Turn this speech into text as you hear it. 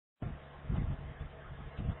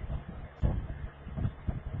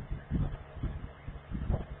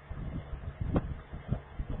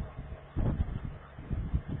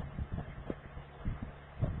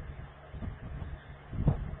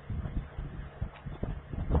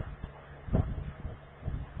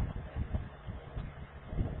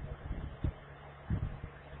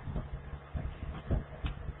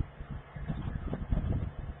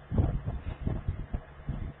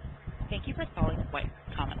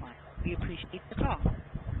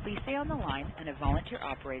on the line and a volunteer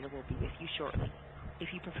operator will be with you shortly. If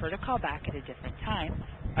you prefer to call back at a different time,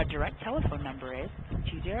 our direct telephone number is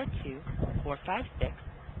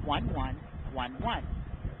 202-456-1111.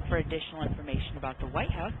 For additional information about the White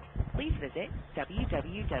House, please visit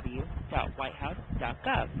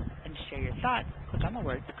www.whitehouse.gov and to share your thoughts, click on the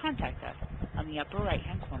word to contact us on the upper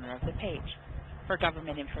right-hand corner of the page. For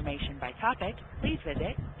government information by topic, please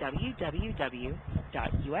visit www.usa.gov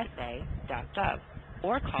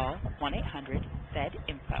or call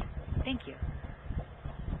 1-800-FED-INFO. Thank you.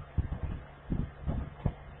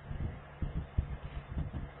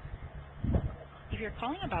 If you're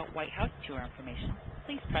calling about White House tour information,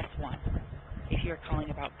 please press 1. If you're calling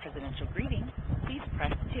about presidential greetings, please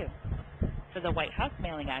press 2. For the White House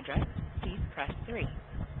mailing address, please press 3.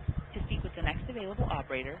 To speak with the next available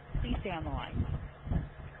operator, please stay on the line.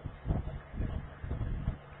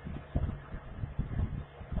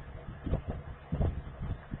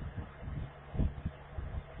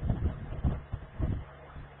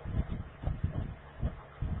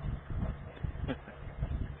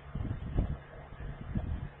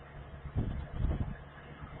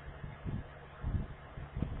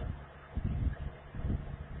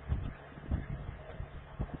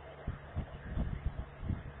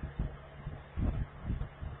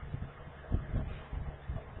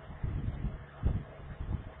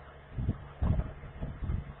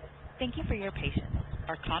 Thank you for your patience.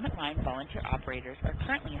 Our comment line volunteer operators are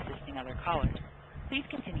currently assisting other callers. Please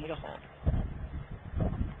continue to hold.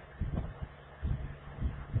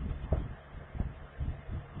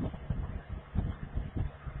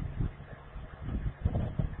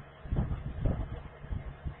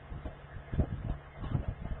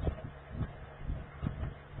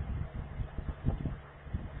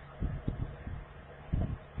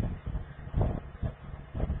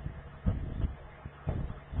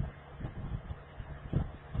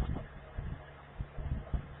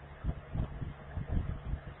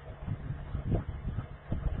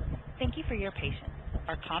 Thank you for your patience.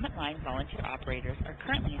 Our comment line volunteer operators are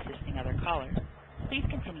currently assisting other callers. Please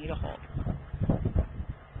continue to hold.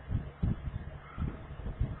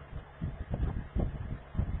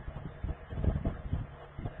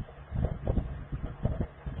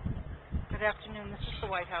 Good afternoon. This is the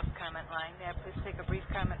White House comment line. May I please take a brief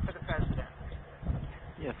comment for the President?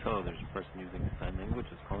 Yes, hello. There's a person using sign language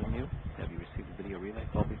is calling you. Have you received a video relay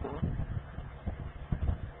call before?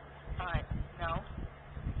 No.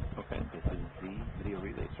 Okay, this is the video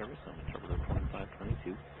relay service. I'm interpreter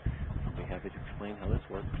 2522. I'll be happy to explain how this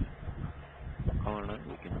works. Caller and I,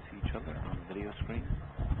 we can see each other on the video screen,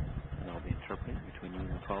 and I'll be interpreting between you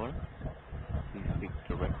and the caller. Please speak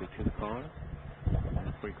directly to the caller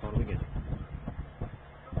before you call to begin.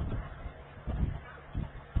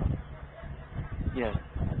 Yes.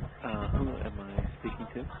 Who am I speaking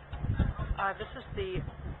to? This is the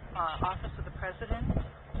Office of the President.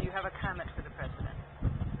 Do you have a comment for the President?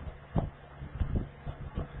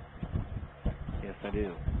 Yes, I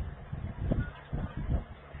do.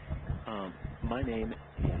 My name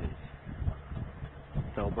is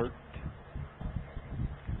Selbert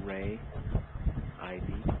Ray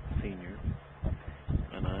Ivy Sr.,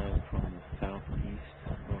 and I'm from the southeast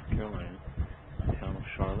North Carolina, the town of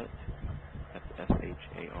Charlotte. That's Charlotte,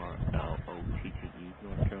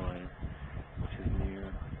 North Carolina, which is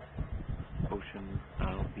near Ocean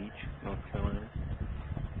Isle Beach, North Carolina.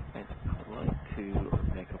 And I would like to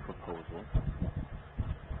make a proposal.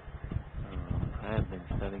 I have been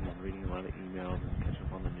studying and reading a lot of emails and catching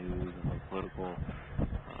up on the news and the political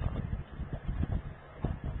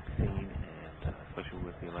scene, and especially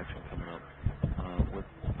with the election coming up. With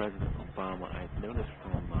President Obama, I've noticed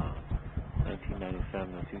from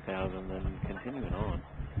 1997 to 2000 and continuing on,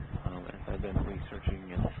 as I've been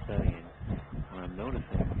researching and studying, I'm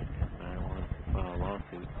noticing, and I want to file a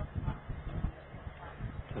lawsuit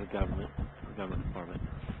to the government department,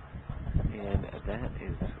 and that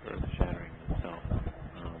is earth-shattering itself,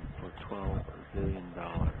 for $12 billion.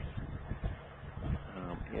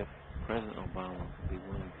 If President Obama would be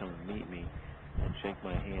willing to come and meet me and shake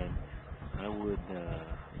my hand, I would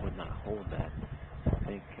not hold that. I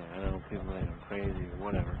think, I know people think I'm crazy or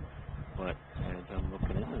whatever, but as I'm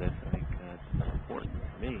looking into this, I think it's important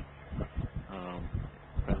for me.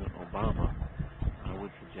 President Obama, I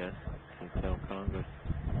would suggest to tell Congress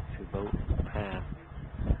to vote and pass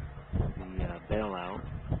the bailout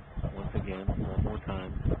once again, one more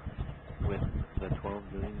time, with the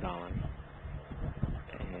 $12 billion,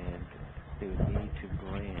 and they would need to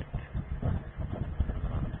grant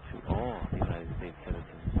to all United States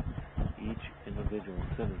citizens, each individual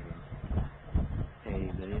citizen,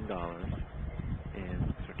 $1 million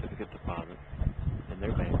in certificates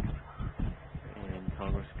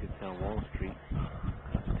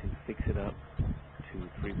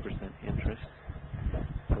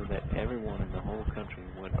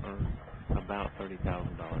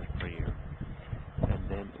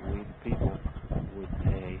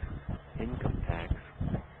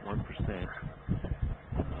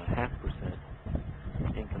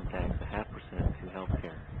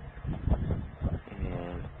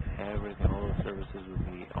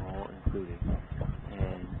all included.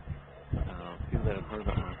 And people that have heard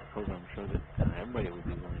about my proposal, I'm sure that everybody would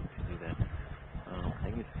be willing to do that. I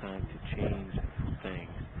think it's time to change some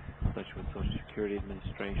things, especially with Social Security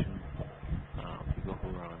Administration, people who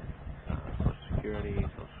are on Social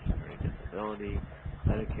Security disability,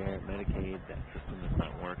 Medicare, Medicaid. That system is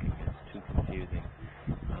not working. It's too confusing.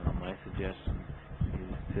 My suggestion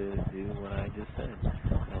is to do what I just said,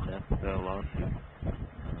 and that's a lawsuit.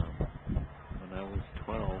 When I was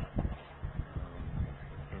 12,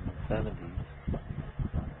 in the 70s,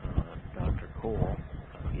 Dr. Cole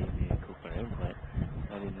gave me a cochlear implant.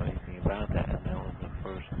 I didn't know anything about that, and that was the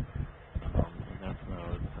first, and that's when I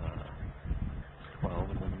was 12,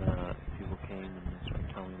 and then people came and started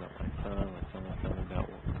telling me about my son. My son was telling me about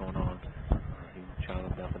what was going on. He was a child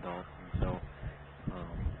of deaf adult, and so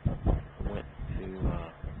I went to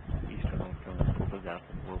Eastern North Carolina, School was out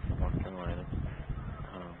in Wilson, North Carolina.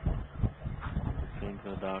 Came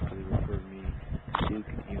to the doctor, they referred me to Duke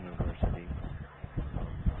University.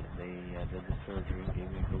 They did the surgery, gave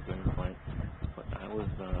me a cochlear implant, but I was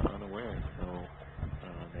unaware. So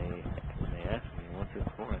when they asked me, "What's this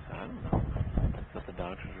for?" I said, "I don't know. That's what the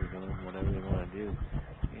doctors are doing, whatever they want to do."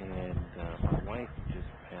 And my wife just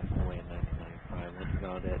passed away in 1995. Went to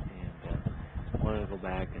Gallaudet and wanted to go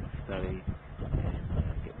back and study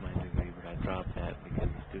and get my degree, but I dropped that because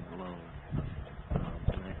of student loans.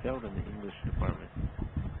 And I failed in the English department.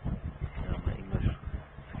 My English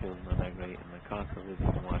skills not that great, and the cost of living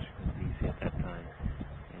in Washington, D.C. at that time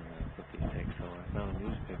in '56. So I found a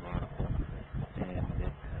newspaper article, and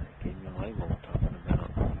it gave me a label talking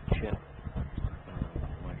about a chip,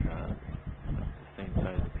 like the same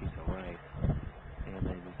size as a piece of rice, and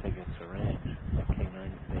they just take a syringe, a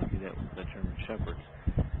canine, they do that with the German Shepherds,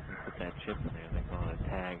 and put that chip in there. They call it a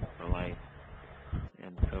tag for life.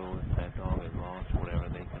 And so if that dog is lost or whatever,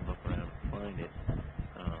 they can look around and find it.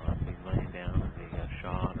 If he's laying down, if he got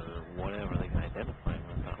shot or whatever, they can identify him.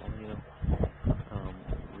 I thought, well,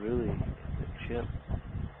 really, the chip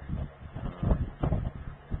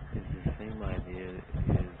is the same idea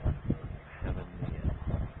as having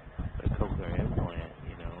the cochlear implant,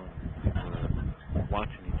 and people are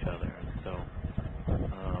watching each other. And so,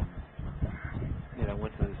 I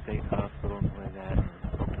went to the state hospital and like that, and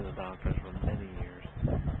spoke to the doctors for many years.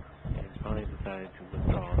 Finally decided to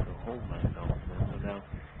withdraw, to hold myself. And so now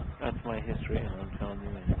that's my history, and I'm telling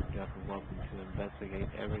you, and you're definitely welcome to investigate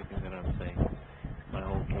everything that I'm saying, my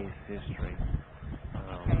whole case history.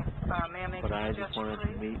 May I make but a I just wanted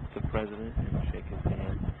to meet the president and shake his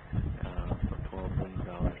hand for $12 million.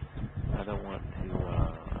 I don't want to,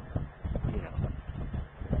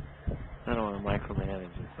 I don't want to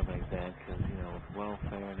micromanage and stuff like that, because,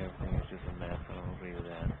 welfare and everything is just a mess. I don't agree with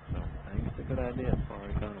that. So I think it's a good idea for our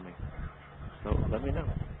economy. So let me know.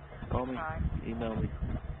 Call me. Email me.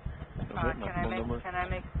 Okay, my phone number. Can I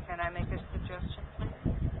make a suggestion, please?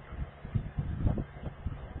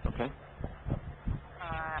 Okay.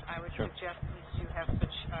 I would suggest, since you have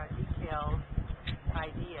such detailed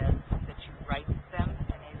ideas, that you write them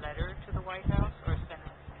in a letter to the White House or send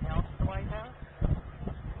an email to the White House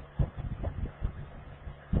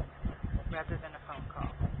rather than a phone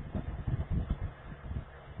call.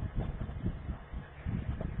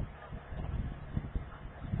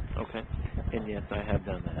 Okay. And yes, I have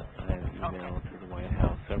done that. I have emailed to the White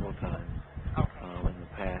House several times in the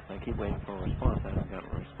past. I keep waiting for a response. I haven't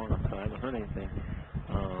gotten a response, so I haven't heard anything.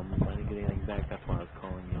 I didn't get anything back. That's why I was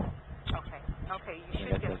calling you. Okay. You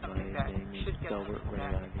should get something back. You should get something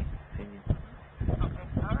back. Okay.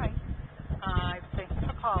 All right. Thank you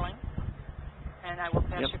for calling, and I will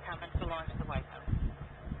pass your comments along to the White House.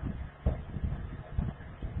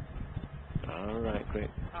 All right,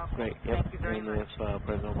 great. Okay. Great. Thank you very much. And if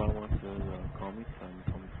President Obama wants to call me,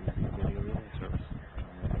 call me through the video relay service.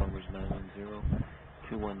 My phone is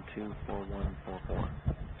 910-212-4144.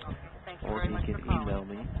 Okay. Thank you very much for calling. Or he can email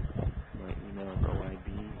me. My email is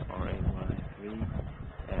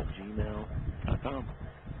oibray3@gmail.com.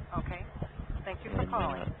 Okay. Thank you for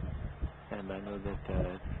calling. And I know that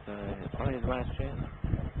it's probably his last chance.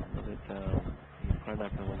 I know that he's probably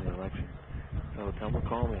not going to win the election. So tell him to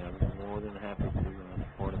call me. I'm more than happy to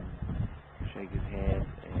support him, shake his hand,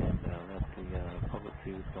 and let the public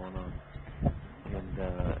see what's going on. And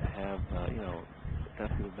have,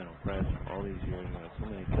 deaf people have been oppressed for all these years. So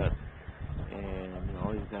many cuts. And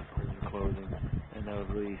all these deaf schools are closing. And that would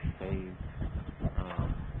really save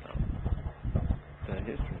the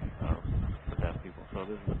history for deaf people. So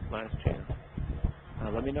this is the last chance.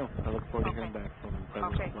 Let me know. I look forward to hearing back from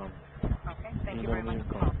President Obama. Okay. Thank you very much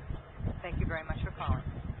for calling. Thank you very much for calling.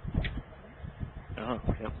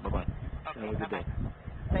 Yep. Bye-bye. Okay. Have a good day.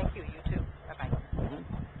 Thank you. You too. Bye-bye.